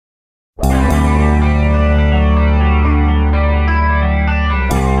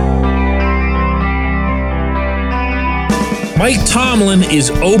Mike Tomlin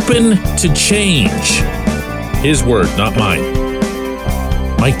is open to change. His word, not mine.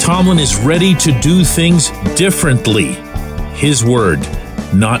 Mike Tomlin is ready to do things differently. His word,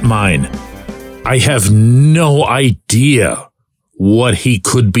 not mine. I have no idea what he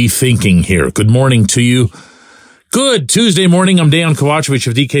could be thinking here. Good morning to you. Good Tuesday morning. I'm Dejan Kovacevic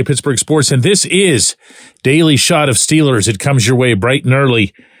of DK Pittsburgh Sports, and this is Daily Shot of Steelers. It comes your way bright and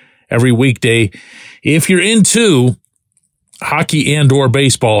early every weekday. If you're into hockey and or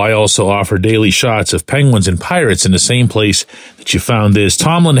baseball, I also offer daily shots of Penguins and Pirates in the same place that you found this.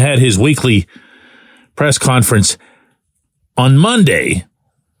 Tomlin had his weekly press conference on Monday,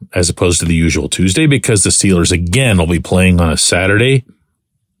 as opposed to the usual Tuesday, because the Steelers again will be playing on a Saturday.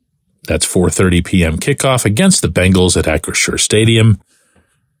 That's 4:30 p.m. kickoff against the Bengals at Acrisure Stadium.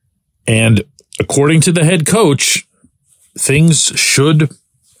 And according to the head coach, things should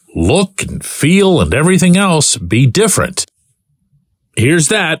look and feel and everything else be different. Here's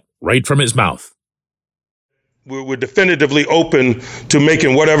that right from his mouth. We're definitively open to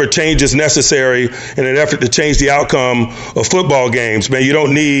making whatever changes necessary in an effort to change the outcome of football games. Man, you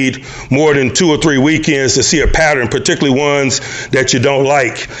don't need more than 2 or 3 weekends to see a pattern, particularly ones that you don't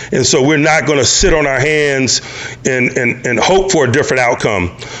like. And so we're not going to sit on our hands and hope for a different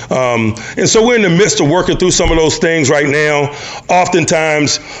outcome. And so we're in the midst of working through some of those things right now.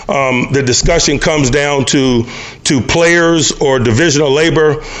 Oftentimes, the discussion comes down to players or divisional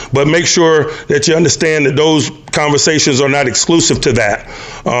labor, but make sure that you understand that those conversations are not exclusive to that.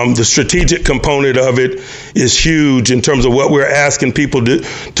 The strategic component of it is huge in terms of what we're asking people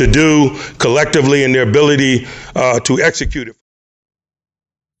to do collectively and their ability to execute it.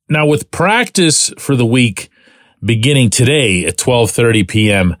 Now, with practice for the week beginning today at 12:30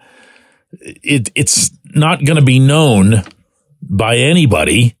 p.m., it's not going to be known by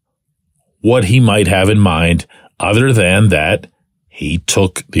anybody what he might have in mind, other than that he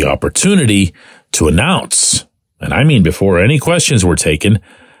took the opportunity to announce, and I mean before any questions were taken,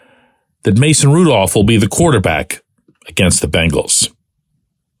 that Mason Rudolph will be the quarterback against the Bengals.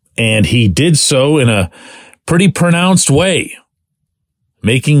 And he did so in a pretty pronounced way,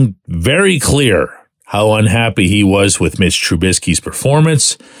 making very clear how unhappy he was with Mitch Trubisky's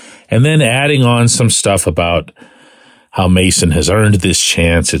performance, and then adding on some stuff about how Mason has earned this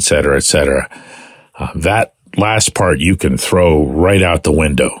chance, et cetera, et cetera. That last part you can throw right out the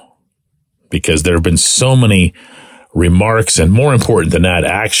window, because there have been so many remarks, and more important than that,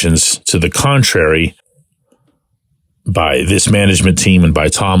 actions to the contrary by this management team and by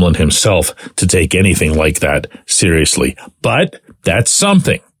Tomlin himself to take anything like that seriously. But that's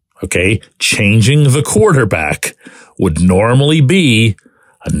something, okay? Changing the quarterback would normally be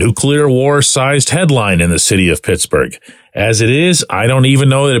a nuclear war-sized headline in the city of Pittsburgh. As it is, I don't even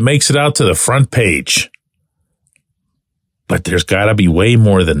know that it makes it out to the front page. But there's got to be way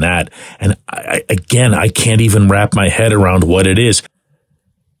more than that. And I can't even wrap my head around what it is.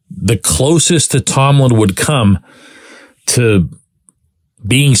 The closest that Tomlin would come to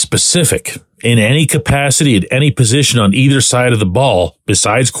being specific in any capacity at any position on either side of the ball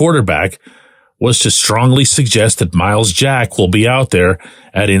besides quarterback was to strongly suggest that Myles Jack will be out there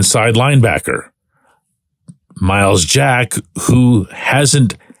at inside linebacker. Myles Jack, who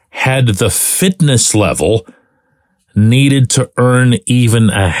hasn't had the fitness level needed to earn even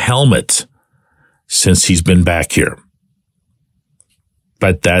a helmet since he's been back here.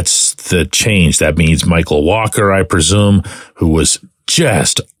 But that's the change. That means Michael Walker, I presume, who was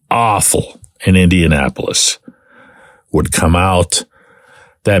just awful in Indianapolis, would come out.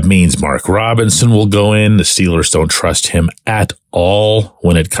 That means Mark Robinson will go in. The Steelers don't trust him at all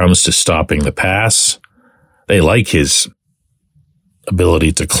when it comes to stopping the pass. They like his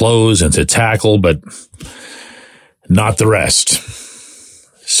ability to close and to tackle, but not the rest.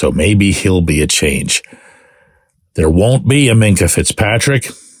 So maybe he'll be a change. There won't be a Minkah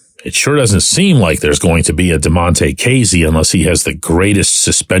Fitzpatrick. It sure doesn't seem like there's going to be a DeMonte Casey unless he has the greatest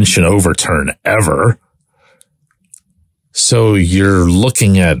suspension overturn ever. So you're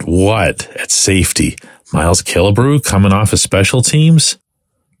looking at what at safety? Miles Killebrew coming off of special teams?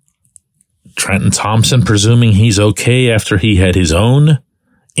 Trenton Thompson presuming he's okay after he had his own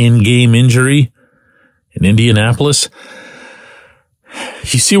in-game injury in Indianapolis.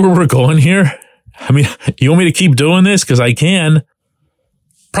 You see where we're going here? I mean, you want me to keep doing this? Because I can.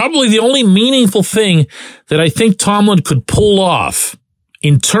 Probably the only meaningful thing that I think Tomlin could pull off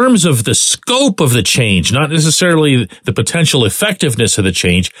in terms of the scope of the change, not necessarily the potential effectiveness of the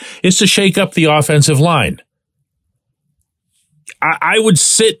change, is to shake up the offensive line. I would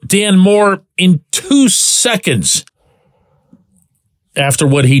sit Dan Moore in 2 seconds after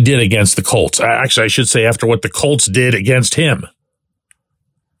what he did against the Colts. Actually, I should say after what the Colts did against him.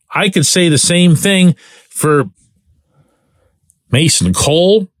 I could say the same thing for Mason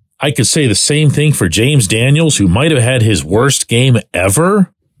Cole. I could say the same thing for James Daniels, who might have had his worst game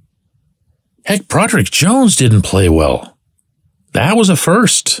ever. Heck, Broderick Jones didn't play well. That was a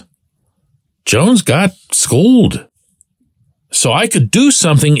first. Jones got schooled. So I could do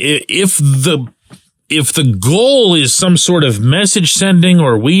something if the goal is some sort of message sending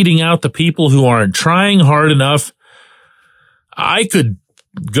or weeding out the people who aren't trying hard enough. I could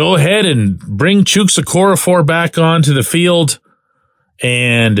go ahead and bring Chuks Okorafor back onto the field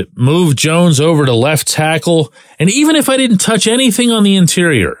and move Jones over to left tackle. And even if I didn't touch anything on the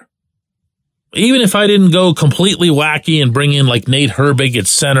interior, even if I didn't go completely wacky and bring in like Nate Herbig at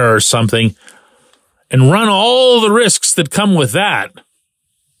center or something and run all the risks that come with that,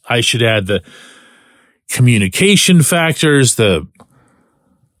 I should add the communication factors,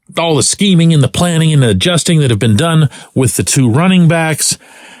 all the scheming and the planning and the adjusting that have been done with the two running backs.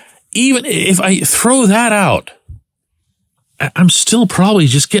 Even if I throw that out, I'm still probably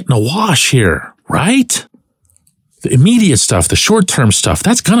just getting a wash here, right? The immediate stuff, the short-term stuff,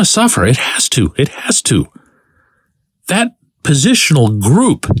 that's going to suffer. It has to. It has to. That positional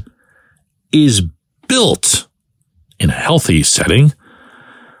group is built in a healthy setting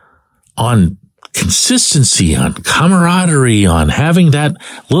on consistency, on camaraderie, on having that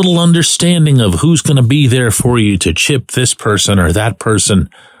little understanding of who's going to be there for you to chip this person or that person.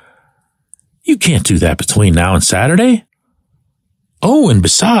 You can't do that between now and Saturday. Oh, and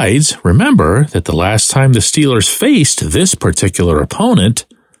besides, remember that the last time the Steelers faced this particular opponent,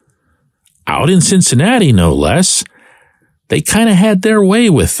 out in Cincinnati no less, they kind of had their way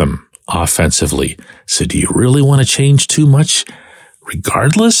with them offensively. So do you really want to change too much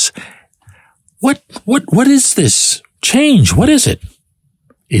regardless? What is this change? What is it?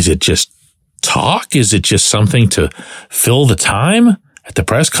 Is it just talk? Is it just something to fill the time at the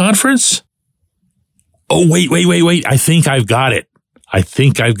press conference? Oh, wait. I think I've got it.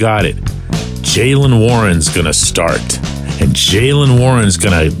 Jaylen Warren's going to start, and Jaylen Warren's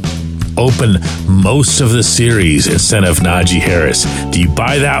going to open most of the series instead of Najee Harris. Do you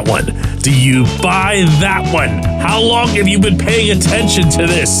buy that one? How long have you been paying attention to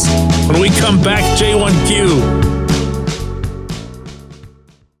this? When we come back, J1Q.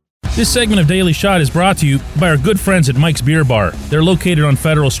 This segment of Daily Shot is brought to you by our good friends at Mike's Beer Bar. They're located on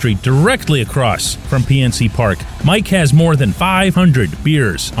Federal Street, directly across from PNC Park. Mike has more than 500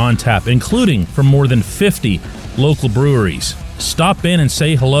 beers on tap, including from more than 50 local breweries. Stop in and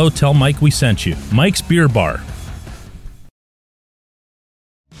say hello. Tell Mike we sent you. Mike's Beer Bar.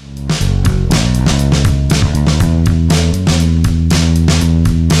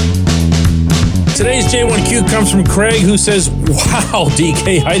 Today's J1Q comes from Craig, who says, wow,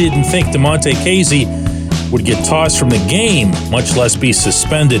 DK, I didn't think DeMonte Casey would get tossed from the game, much less be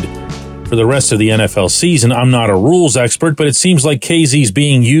suspended for the rest of the NFL season. I'm not a rules expert, but it seems like Casey's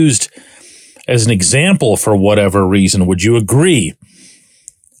being used as an example for whatever reason. Would you agree?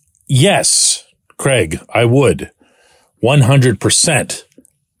 Yes, Craig, I would. 100%.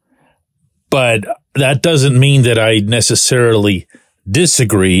 But that doesn't mean that I necessarily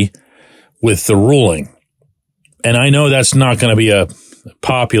disagree with the ruling. And I know that's not going to be a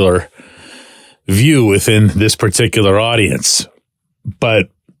popular view within this particular audience. But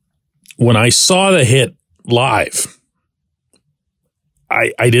when I saw the hit live,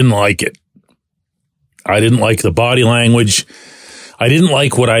 I didn't like it. I didn't like the body language. I didn't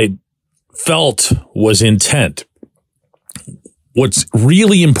like what I felt was intent. What's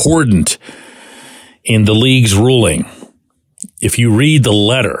really important in the league's ruling, if you read the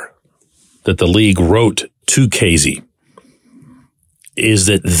letter that the league wrote to Casey, is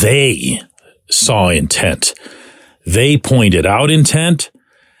that they saw intent. They pointed out intent,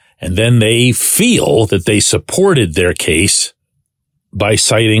 and then they feel that they supported their case by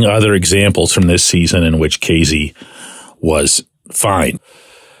citing other examples from this season in which Casey was fine.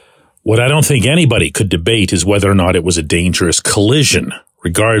 What I don't think anybody could debate is whether or not it was a dangerous collision,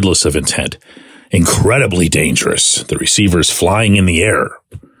 regardless of intent. Incredibly dangerous. The receiver's flying in the air.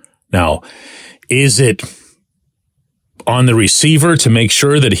 Now, is it on the receiver to make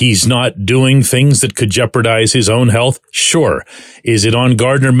sure that he's not doing things that could jeopardize his own health? Sure. Is it on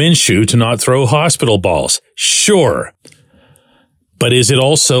Gardner Minshew to not throw hospital balls? Sure. But is it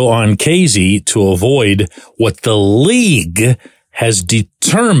also on Casey to avoid what the league has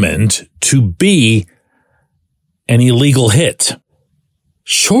determined to be an illegal hit?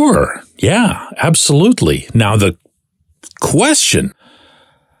 Sure. Yeah, absolutely. Now, the question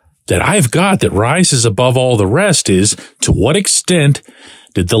that I've got that rises above all the rest is, to what extent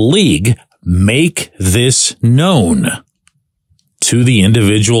did the league make this known to the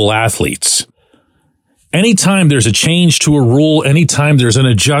individual athletes? Anytime there's a change to a rule, anytime there's an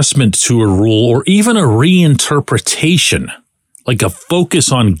adjustment to a rule, or even a reinterpretation, like a focus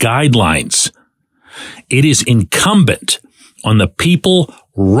on guidelines, it is incumbent on the people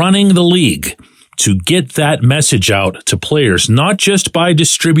running the league to get that message out to players, not just by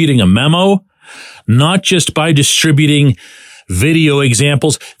distributing a memo, not just by distributing video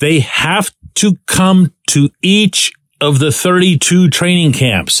examples. They have to come to each of the 32 training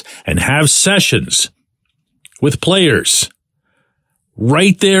camps and have sessions with players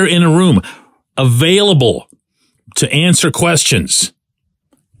right there in a room, available to answer questions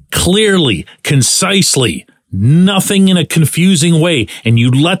clearly, concisely, nothing in a confusing way, and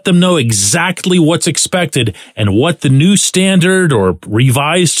you let them know exactly what's expected and what the new standard or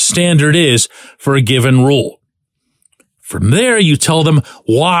revised standard is for a given rule. From there, you tell them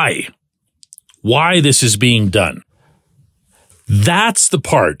why this is being done. That's the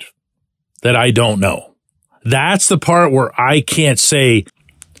part that I don't know. That's the part where I can't say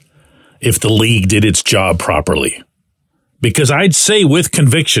if the league did its job properly. Because I'd say with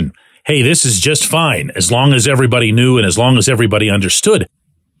conviction, hey, this is just fine as long as everybody knew and as long as everybody understood.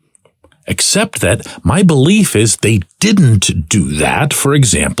 Except that my belief is they didn't do that, for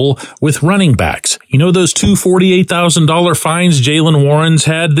example, with running backs. You know those two $48,000 fines Jaylen Warren's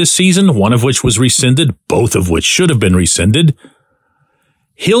had this season, one of which was rescinded, both of which should have been rescinded?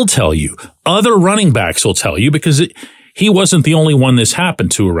 He'll tell you, other running backs will tell you, because he wasn't the only one this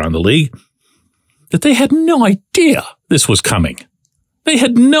happened to around the league, that they had no idea this was coming. They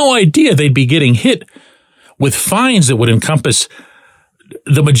had no idea they'd be getting hit with fines that would encompass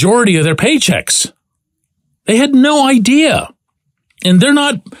the majority of their paychecks. They had no idea. And they're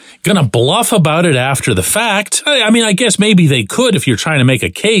not going to bluff about it after the fact. I mean, I guess maybe they could if you're trying to make a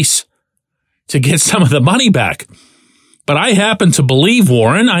case to get some of the money back. But I happen to believe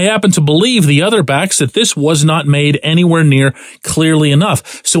Warren, I happen to believe the other backs, that this was not made anywhere near clearly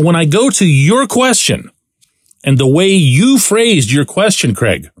enough. So when I go to your question, and the way you phrased your question,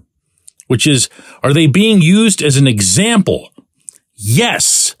 Craig, which is, are they being used as an example?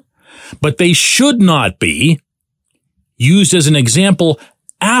 Yes, but they should not be used as an example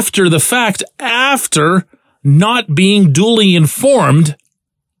after the fact, after not being duly informed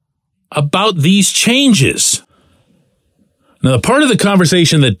about these changes. Now, the part of the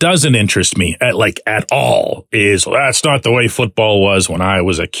conversation that doesn't interest me at all is, well, that's not the way football was when I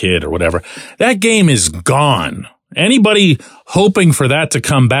was a kid or whatever. That game is gone. Anybody hoping for that to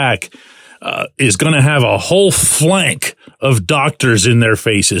come back is going to have a whole flank of doctors in their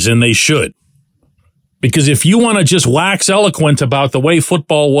faces, and they should. Because if you want to just wax eloquent about the way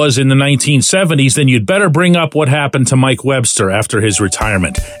football was in the 1970s, then you'd better bring up what happened to Mike Webster after his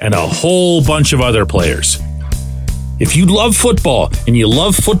retirement and a whole bunch of other players. If you love football and you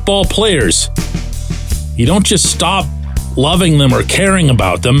love football players, you don't just stop loving them or caring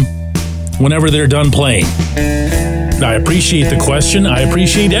about them whenever they're done playing. I appreciate the question. I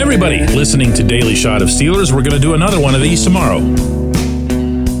appreciate everybody listening to Daily Shot of Steelers. We're going to do another one of these tomorrow.